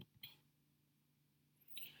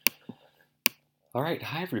All right.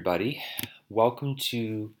 Hi, everybody. Welcome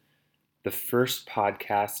to the first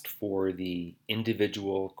podcast for the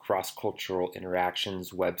Individual Cross Cultural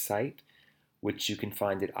Interactions website, which you can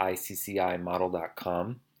find at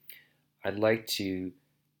iccimodel.com. I'd like to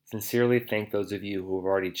sincerely thank those of you who have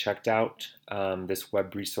already checked out this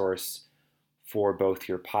web resource for both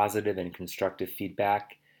your positive and constructive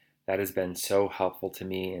feedback. That has been so helpful to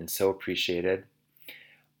me and so appreciated.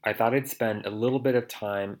 I thought I'd spend a little bit of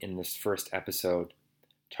time in this first episode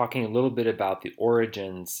talking a little bit about the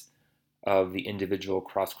origins of the individual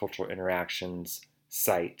cross-cultural interactions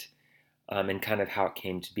site and kind of how it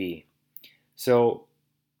came to be. So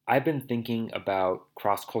I've been thinking about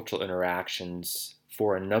cross-cultural interactions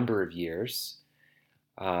for a number of years,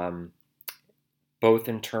 um, both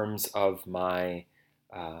in terms of my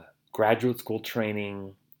uh, graduate school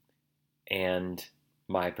training and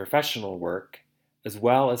my professional work, as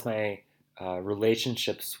well as my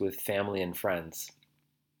relationships with family and friends.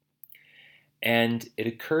 And it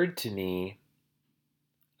occurred to me,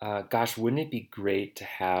 gosh, wouldn't it be great to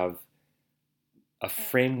have a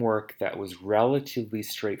framework that was relatively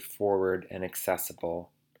straightforward and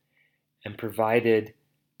accessible and provided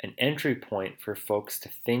an entry point for folks to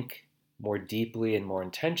think more deeply and more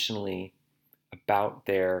intentionally about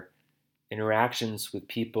their interactions with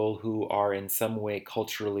people who are in some way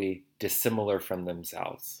culturally dissimilar from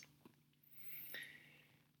themselves.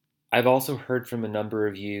 I've also heard from a number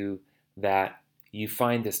of you that you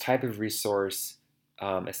find this type of resource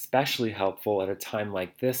especially helpful at a time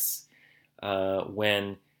like this,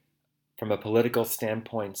 when, from a political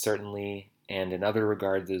standpoint, certainly, and in other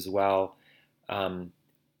regards as well, um,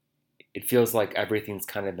 it feels like everything's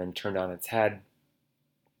kind of been turned on its head.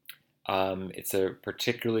 It's a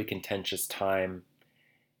particularly contentious time,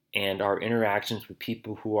 and our interactions with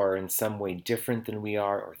people who are in some way different than we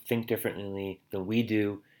are or think differently than we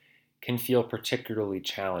do can feel particularly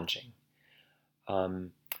challenging.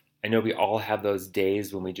 Um, I know we all have those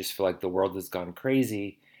days when we just feel like the world has gone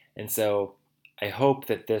crazy. And so I hope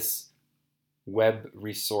that this web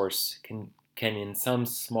resource can in some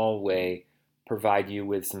small way provide you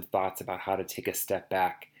with some thoughts about how to take a step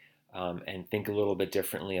back and think a little bit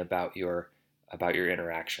differently about your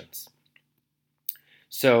interactions.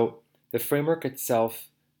 So the framework itself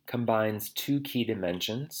combines two key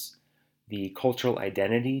dimensions: the cultural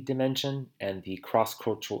identity dimension and the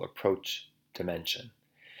cross-cultural approach dimension.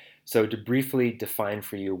 So to briefly define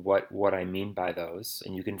for you what I mean by those,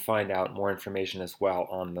 and you can find out more information as well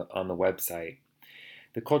on the website.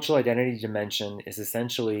 The cultural identity dimension is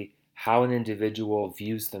essentially how an individual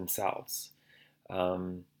views themselves.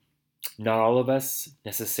 Um, Not all of us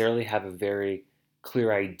necessarily have a very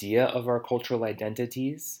clear idea of our cultural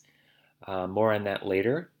identities. More on that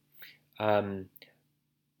later. Um,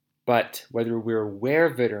 but whether we're aware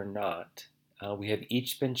of it or not, we have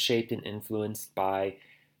each been shaped and influenced by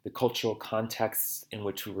the cultural contexts in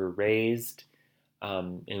which we were raised,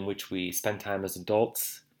 in which we spend time as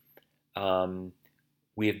adults. Um,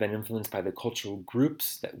 we have been influenced by the cultural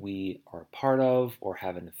groups that we are a part of or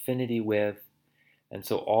have an affinity with. And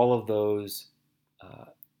so all of those uh,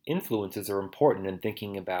 influences are important in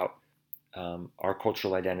thinking about our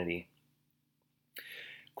cultural identity.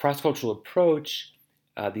 Cross-cultural approach,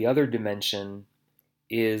 the other dimension,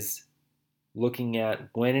 is looking at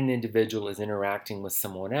when an individual is interacting with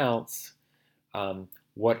someone else,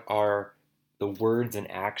 what are the words and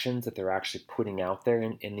actions that they're actually putting out there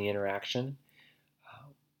in the interaction?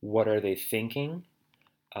 What are they thinking?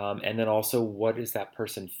 And then also, what is that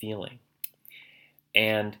person feeling?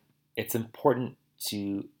 And it's important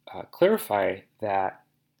to clarify that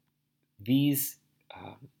these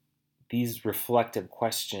uh, these reflective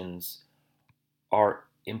questions are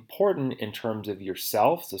important in terms of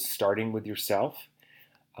yourself, so starting with yourself,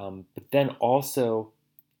 but then also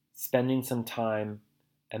spending some time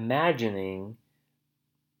imagining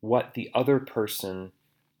what the other person,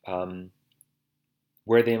 um,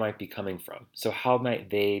 where they might be coming from. So, how might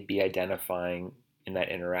they be identifying in that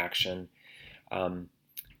interaction? Um,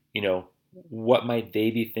 you know, what might they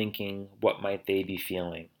be thinking? What might they be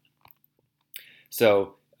feeling?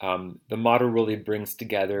 So, the model really brings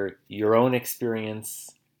together your own experience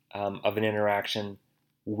of an interaction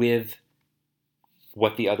with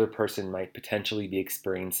what the other person might potentially be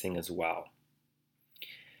experiencing as well.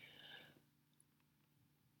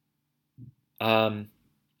 Um,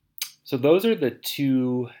 so those are the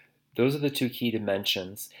two key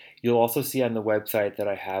dimensions. You'll also see on the website that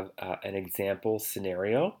I have an example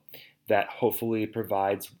scenario that hopefully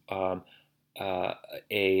provides uh, a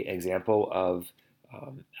example of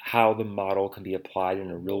how the model can be applied in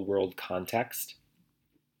a real world context.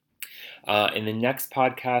 In the next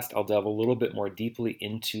podcast, I'll delve a little bit more deeply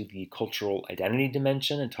into the cultural identity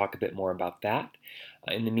dimension and talk a bit more about that.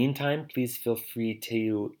 In the meantime, please feel free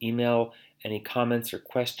to email any comments or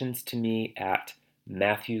questions to me at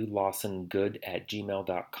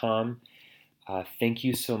matthewlawsongood@gmail.com. Thank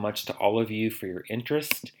you so much to all of you for your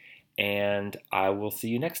interest, and I will see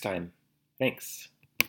you next time. Thanks.